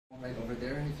right over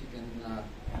there, if you can.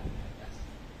 Yes.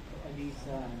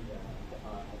 Alisa and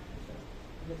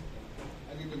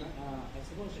I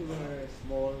suppose you were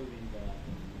small in the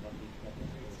Magnificat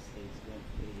States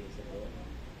 23 years ago.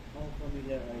 How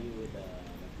familiar are you with the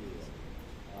material?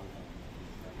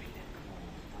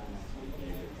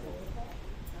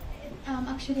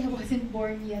 Actually, I wasn't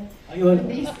born yet Ayun. on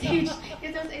the stage.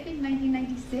 It was, I think,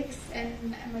 1996,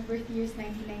 and my birth year is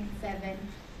 1997.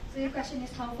 So your question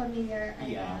is how familiar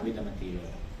I am with the material.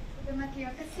 with the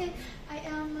material. Kasi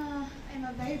I'm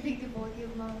a very big devotee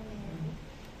of Mama Mary,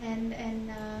 and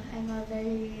I'm a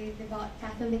very devout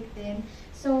Catholic then.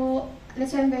 So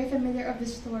that's why I'm very familiar of the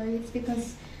story. It's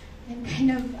because I'm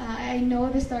kind of I know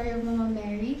the story of Mama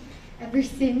Mary ever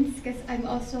since, because I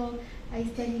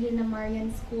studied in a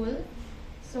Marian school.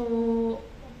 So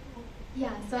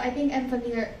yeah, so I think I'm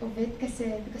familiar of it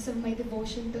because of my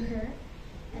devotion to her,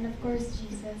 and of course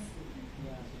Jesus.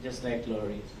 Yeah, so just like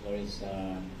Laurice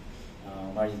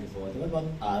Marian devotee. What about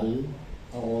Al?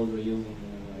 How old were you?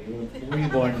 Were you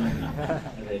born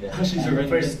already? She's the already-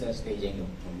 first staging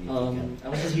of I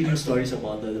was just hearing stories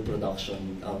about the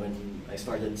production when I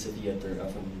started sa theater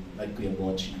from Kuya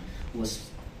who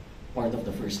was part of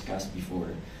the first cast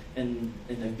before, and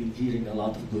I've been hearing a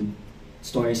lot of good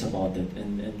stories about it,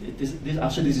 and this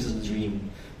is a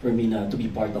dream for me to be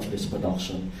part of this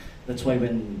production. That's why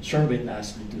when Sherwin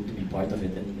asked me to be part of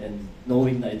it, and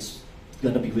knowing that it's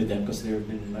gonna be with them, because they've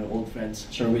been my old friends,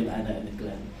 Sherwin, Anna, and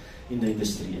Glenn, in the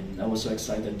industry, and I was so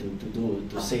excited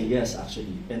to say yes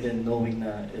actually, and then knowing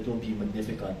that it will be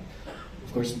Magnificat, of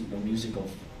course the music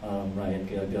of Ryan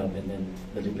Cayabyab, and then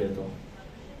the libretto,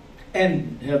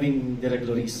 and having Direk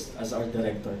Laurice as our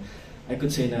director, I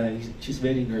could say na she's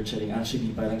very nurturing.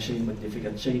 Actually, parang siya yung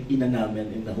Magnificat, siya yung ina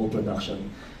namin in the whole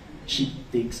production. She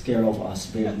takes care of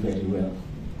us very, very well.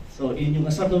 So yun yung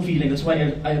asarap ng feeling. That's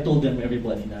why I told them,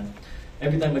 everybody, na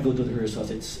every time I go to the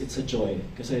rehearsals, it's a joy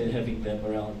kasi having them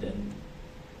around, and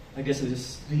I guess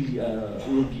this really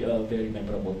will be a very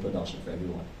memorable production for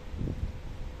everyone.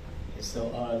 Yes, so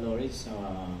Laurice,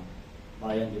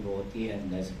 Marian devotee,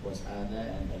 and I suppose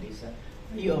Anna and Alisa.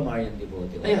 Are you a Marian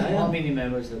devotee? Yeah, I How am. many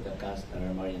members of the cast are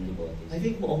Marian devotees? I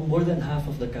think more than half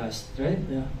of the cast, right?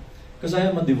 Yeah. Because I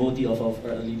am a devotee of Our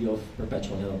Lady of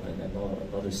Perpetual Help and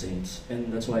other saints.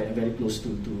 And that's why I'm very close to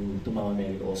Mama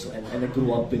Mary also. And I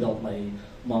grew up without my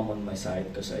mom on my side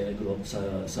because I grew up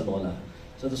sa Lola.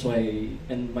 So that's why,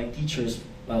 and my teachers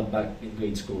back in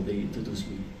grade school, they introduced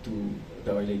me to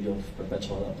the Our Lady of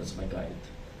Perpetual Help as my guide.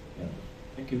 Yeah.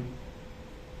 Thank you.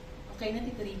 Okay na,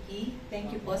 Tito Ricky. Thank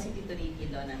you po si Tito Ricky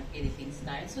do ng Philippine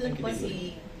Star. Sunod Thank you, po Tito.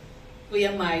 si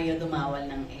Kuya Mario Dumawal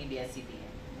ng ABS-CBN.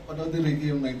 Panood ni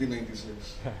Ricky yung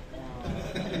 1996.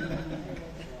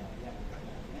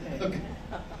 Okay.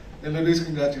 And Laurice,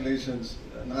 congratulations.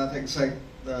 Nakaka-excite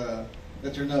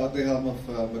that you're now at the helm of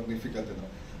Magnificat.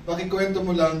 Pakikwento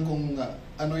mo lang kung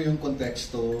ano yung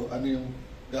konteksto,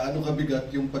 gaano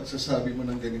kabigat yung pagsasabi mo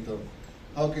ng ganito.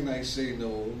 How can I say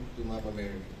no to Mama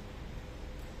Mary?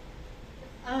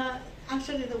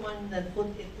 Actually, the one that put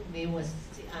it to me was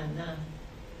si Anna.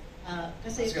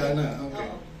 Kasi, Si Anna, okay.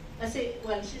 Oo. Kasi,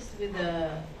 well, she's with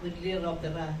Lear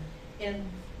Opera. And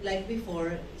like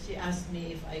before, she asked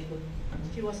me if I could,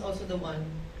 she was also the one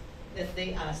that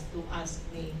they asked to ask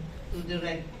me to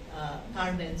direct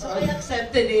Carmen. So I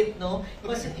accepted it, no?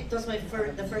 Because it was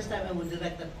the first time I would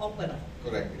direct an opera.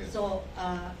 Correct, yes. So,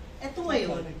 eto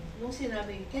ngayon, nung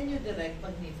sinabi, can you direct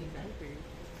Magnificat?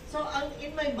 So,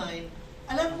 in my mind,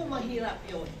 alam ko mahirap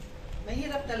yun.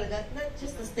 Mahirap talaga, not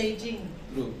just the staging.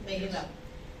 True. Mahirap.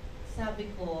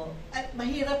 Sabi ko, at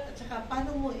mahirap, at saka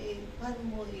paano mo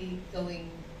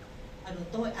gawing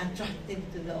attractive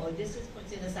to the audience? Pag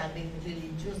sinasabing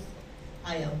religious,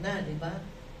 ayaw na, di ba?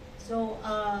 So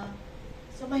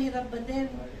mahirap, but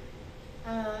then,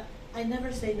 I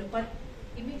never say no, but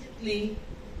immediately,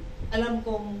 alam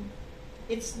kong,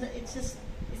 it's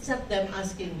not them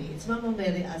asking me, it's Mama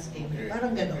Mary asking me,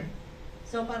 parang ganon.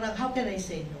 So parang, how can I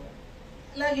say no?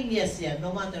 Laging yes yan,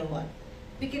 no matter what.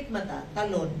 Pikit mata,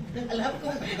 talon. Alam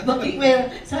ko,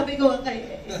 sabi ko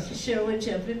kay Sherwin,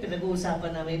 syempre,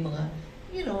 pinag-uusapan namin mga,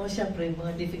 syempre,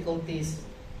 mga difficulties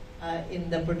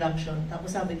in the production.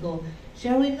 Tapos sabi ko,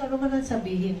 Sherwin, ano man ang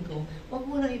sabihin ko, huwag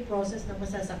mo nang i-process na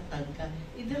masasaktan ka.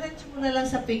 I-direct mo na lang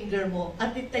sa finger mo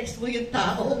at i-text mo yung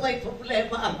tao, may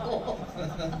problema ako.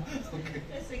 Okay.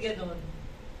 Kasi ganon.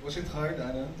 Was it hard,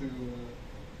 Anna, to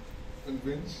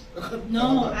convince?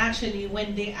 No, actually,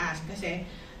 when they asked, kasi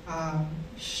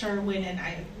Sherwin and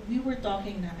I, we were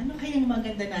talking na, ano kayang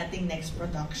maganda nating next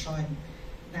production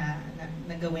na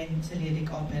gawin sa lyric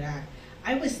opera?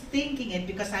 I was thinking it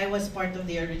because I was part of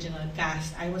the original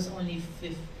cast. I was only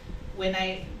when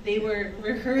they were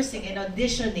rehearsing and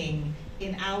auditioning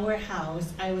in our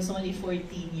house. I was only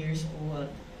 14 years old.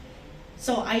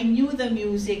 So I knew the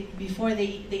music before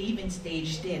they even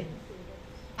staged it.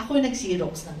 Ako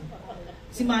nag-Xerox ng.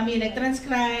 Si Mami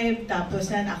nag-transcribe, tapos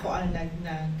ako ang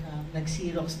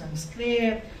nag-Xerox ng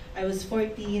script. I was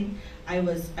 14.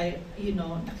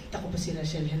 Nakita ko pa si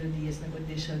Rachel Herodias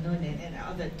nag-audition noon, and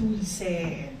other Dulce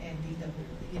and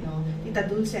Tita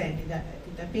Dulce and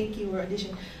Tita Pinky were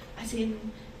audition. As in,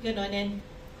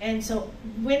 and so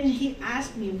when he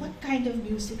asked me what kind of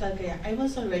musical kaya, I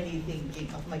was already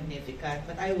thinking of Magnificat,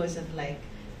 but I wasn't like,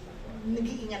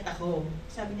 nag-iingat ako.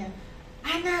 Sabi niya,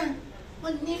 Ana,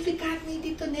 Magnificat ni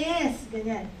Tito Nes.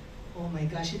 Ganyan. Oh my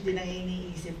gosh, yun din ang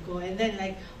iniisip ko. And then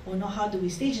like, oh no, how do we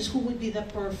stage this? Who would be the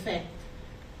perfect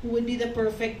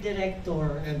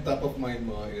director? And top of mind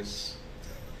mo is?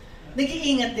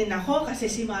 Nag-iingat din ako kasi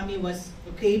si Mami was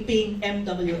caping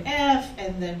MWF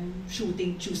and then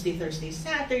shooting Tuesday, Thursday,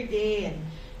 Saturday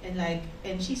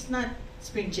and she's not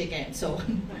spring chicken. So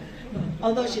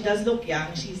although she does look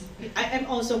young, I'm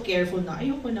also careful na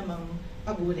ayoko namang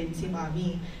pagulin si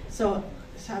Mami. So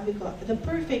sabi ko, the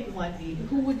perfect one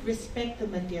who would respect the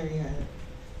material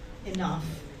enough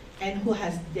and who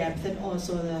has depth and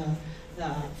also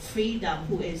the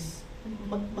freedom, who is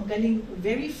magaling,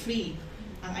 very free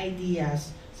ang ideas.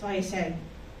 So I said,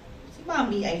 si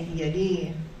Mami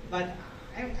ideally, but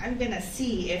I'm gonna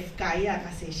see if kaya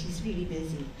kasi she's really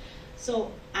busy. So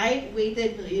I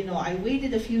waited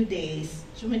a few days.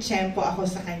 Sumitsyempo ako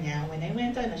sa kanya. When I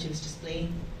went on, she was just playing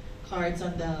cards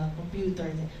on the computer.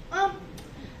 Mom,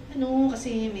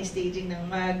 kasi may staging ng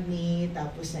Magni,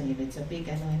 tapos nanilid sa big,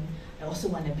 I also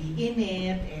wanna be in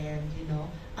it, and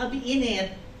I'll be in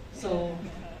it. So,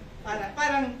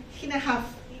 parang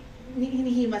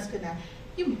hinihimas ko na,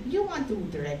 you want to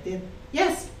direct it?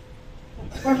 Yes!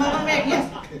 For Mama Meg, yes!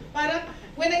 Parang,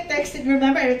 when I texted,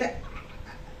 remember,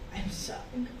 I'm so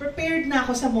prepared na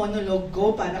ako sa monologue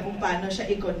ko para kung paano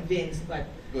siya i-convince, but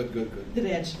Good.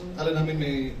 diretso. Kala namin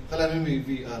may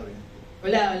VR eh.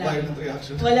 Wala. Violent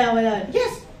reaction. Wala.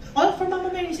 Yes! All for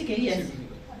Mama Mary, sige, yes.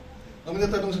 Kami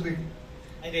natanong sa Rick.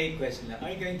 Ay, may question lang.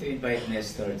 Are you going to invite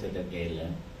Nestor to the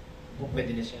gala? Kung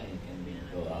pwede na siya, can we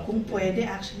go out? Kung pwede,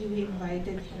 actually we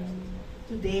invited him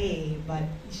today, but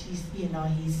he's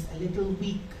a little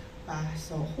weak pa.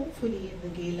 So hopefully in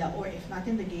the gala, or if not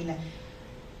in the gala,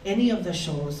 any of the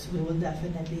shows, we will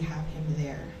definitely have him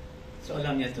there. So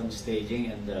alam niya itong staging,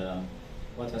 and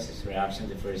what was his reaction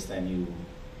the first time you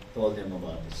told him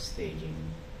about the staging?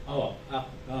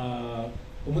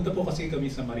 Pumunta po kasi kami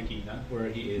sa Marikina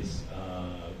where he is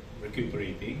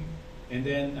recuperating, and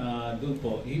then doon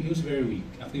po he was very weak.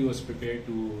 Actually, he was prepared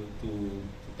to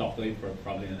talk to him for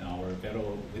probably an hour,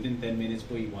 pero within 10 minutes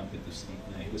po he wanted to sleep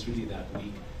na. He was really that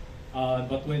weak.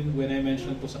 But when I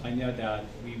mentioned po sa kanya that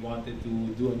we wanted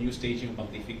to do a new staging of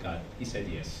Magnificat, he said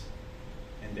yes.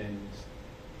 And then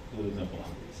tulog na po.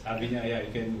 Sabi niya, yeah,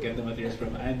 you can get the materials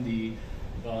from Andy.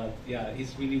 But yeah,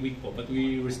 he's really weak po. But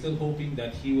we were still hoping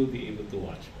that he will be able to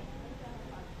watch po.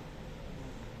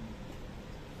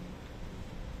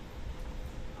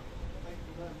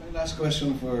 My last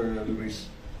question for Laurice.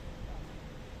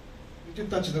 Did you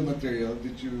touch the material?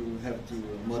 Did you have to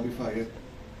modify it?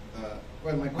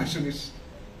 Well, my question is,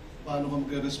 paano ka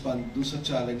mag-respond do sa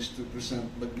challenge to present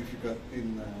Magnificat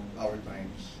in our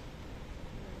times?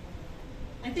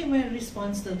 I think my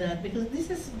response to that, because this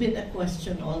has been a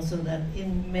question also that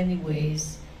in many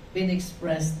ways been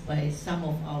expressed by some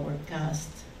of our cast.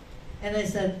 And I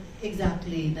said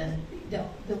exactly that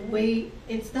the way,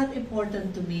 it's not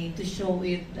important to me to show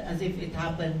it as if it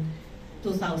happened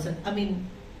 2000, I mean,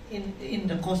 in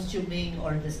the costuming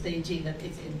or the staging that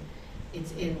it's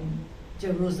in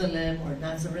Jerusalem or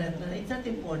Nazareth. It's not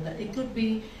important. It could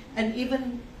be, and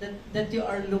even that you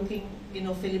are looking,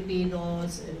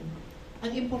 Filipinos, and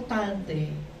ang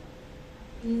importante,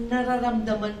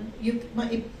 nararamdaman,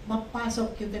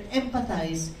 mapasok, you can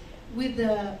empathize with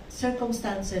the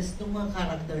circumstances ng mga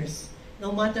characters. No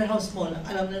matter how small,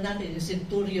 alam na natin, yung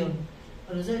centurion,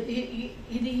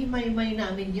 hinihimay-may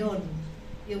namin yon,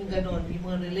 yung ganon, yung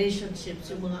mga relationships,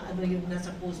 yung mga yung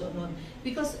nasa puso nun.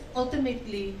 Because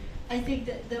ultimately, I think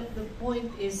that the point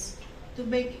is to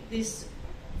make this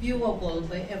viewable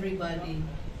by everybody.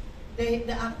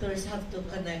 The actors have to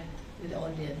connect with the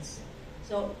audience.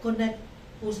 So, connect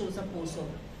puso sa puso.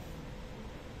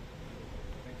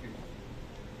 Thank you.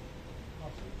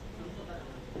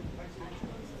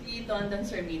 Si Don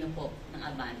Servino po, ng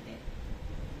Abante.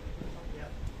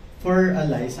 For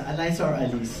Eliza or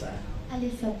Alisa?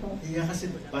 Alisa po. Yeah, kasi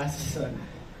base sa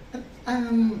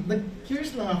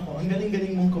Curious lang ako, ang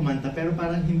galing-galing mong kumanta, pero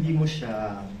parang hindi mo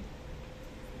siya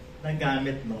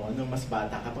nagamit, no, nung mas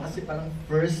bata ka pa. Kasi parang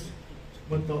first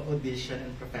mo to audition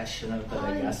and professional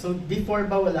talaga. So, before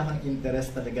ba wala kang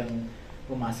interest talagang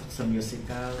pumasok sa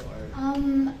musical? Or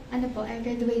Ano po, I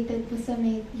graduated po sa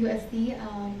may UST.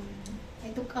 I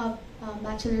took up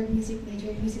Bachelor of Music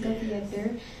major in Musical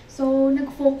Theater. So,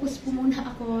 nag-focus po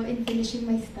muna ako in finishing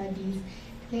my studies.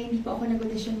 Kaya hindi po ako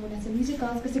nag-audition muna sa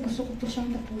musicals kasi gusto ko po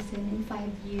siyang tapusin in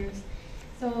 5 years.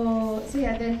 So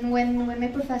yeah, then when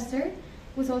my professor,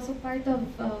 who's also part of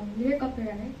lyric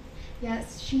opera,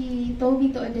 yes, she told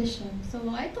me to audition.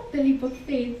 So I took the leap of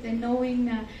faith and knowing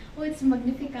na, oh, it's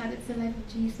Magnificat, it's the life of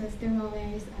Jesus, through Mama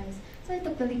Mary's eyes. So I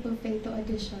took the leap of faith to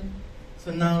audition.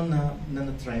 So now na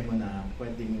try mo na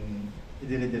pwedeng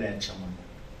idire-diretso mo?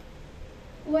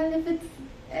 Well, if it's,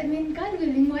 I mean, God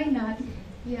willing, why not?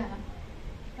 Yeah.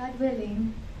 God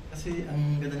willing. Kasi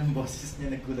ang ganda ng boses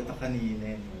niya, naggulat ako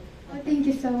kanina. Oh, thank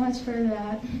you so much for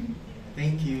that.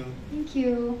 Thank you. Thank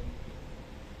you.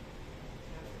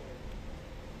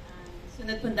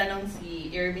 Sunod pong tanong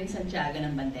si Irvin Santiago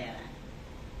ng Bandera.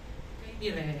 Kay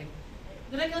Direk,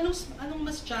 anong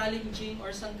mas challenging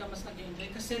or saan ka mas nag-enjoy?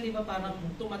 Kasi di ba parang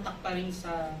tumatak pa rin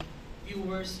sa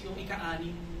viewers yung ika-6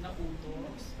 na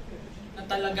utos na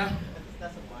talaga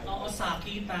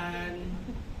sakitan.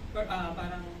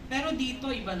 Pero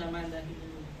dito iba naman dahil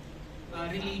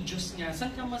religious nga.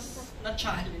 Saan ka mas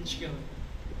na-challenge ka?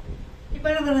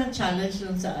 Iba naman ang challenge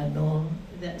nun sa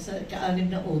sa ika-6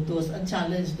 na utos. Ang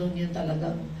challenge nun yun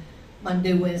talagang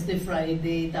Monday, Wednesday,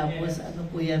 Friday, tapos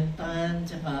puyatan,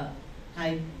 tsaka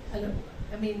kahit,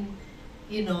 I mean,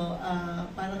 you know,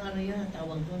 parang yun,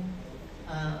 tawag dun,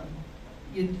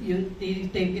 you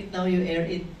tape it now, you air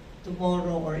it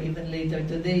tomorrow or even later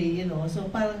today, you know. So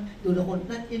parang doon ako,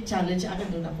 not yung challenge akin,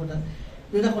 doon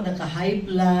ako naka-high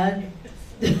blood,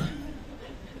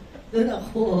 doon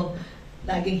ako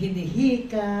laging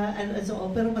hinihika, and so on.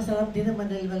 Pero masarap din naman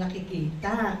dahil malaki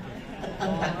kita. At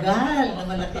ang tagal na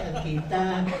malaki ang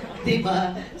kita.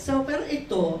 Diba? So, pero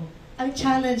ito, ang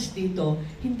challenge dito,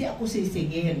 hindi ako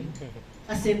sisingin.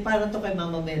 Kasi para to kay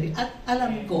Mama Mary. At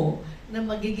alam ko na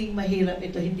magiging mahirap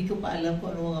ito. Hindi ko pa alam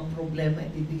kung ano mga problema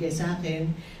ibibigay sa akin.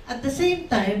 At the same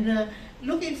time, na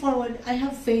looking forward, I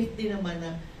have faith din naman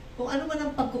na kung ano man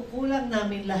ang pagkukulang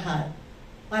namin lahat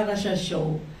para sa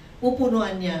show,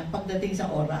 pupunuan niya pagdating sa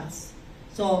oras.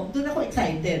 So, doon ako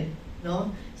excited. No?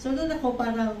 So, doon ako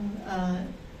parang,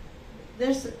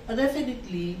 there's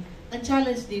definitely, ang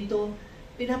challenge dito,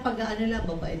 pinapagaan nila,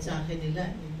 babait sa akin nila.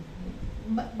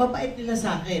 Babait nila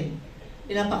sa akin.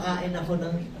 Pinapakain ako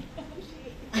ng,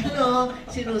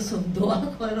 sinusundo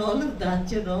ako, all of that,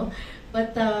 you know.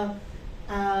 But,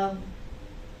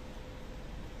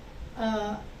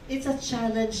 it's a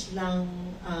challenge lang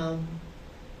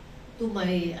to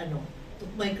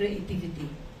my creativity.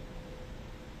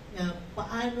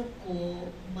 Paano ko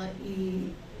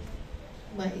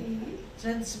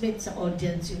mai-transmit sa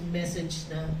audience yung message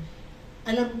na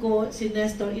alam ko, si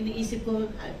Nestor, iniisip ko,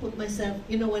 I put myself,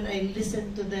 when I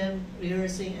listen to them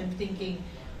rehearsing, I'm thinking,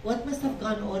 what must have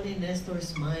gone on in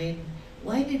Nestor's mind?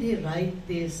 Why did he write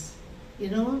this?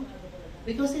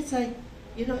 Because it's like,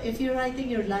 if you're writing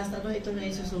your last, ito na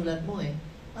isusulat mo eh.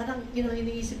 Parang,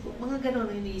 iniisip ko, mga ganon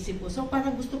ang iniisip ko. So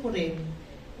parang gusto ko rin,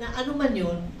 na ano man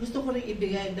yun, gusto ko rin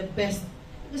ibigay the best.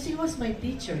 Because he was my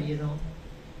teacher,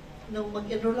 Nung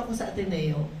mag-enroll ako sa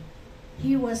Ateneo,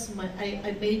 he was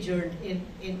I majored in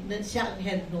siya ang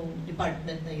head ng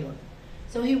department na yun.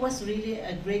 So he was really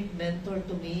a great mentor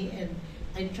to me, and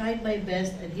I tried my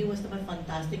best, and he was naman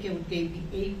fantastic. He would give me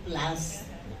A+,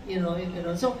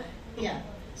 So, yeah.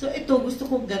 So ito, gusto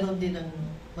ko ganon din ang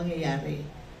mangyayari.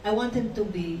 I want him to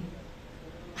be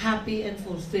happy and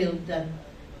fulfilled that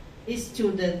his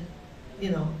student,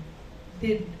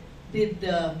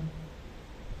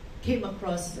 came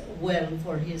across well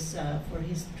for his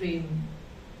dream.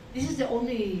 This is the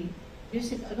only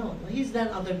music. No, he's done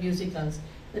other musicals,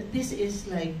 but this is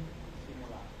like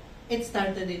it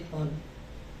started it all.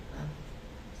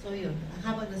 So yun, ang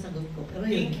haba na sagot ko. Pero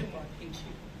yun. Thank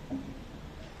you.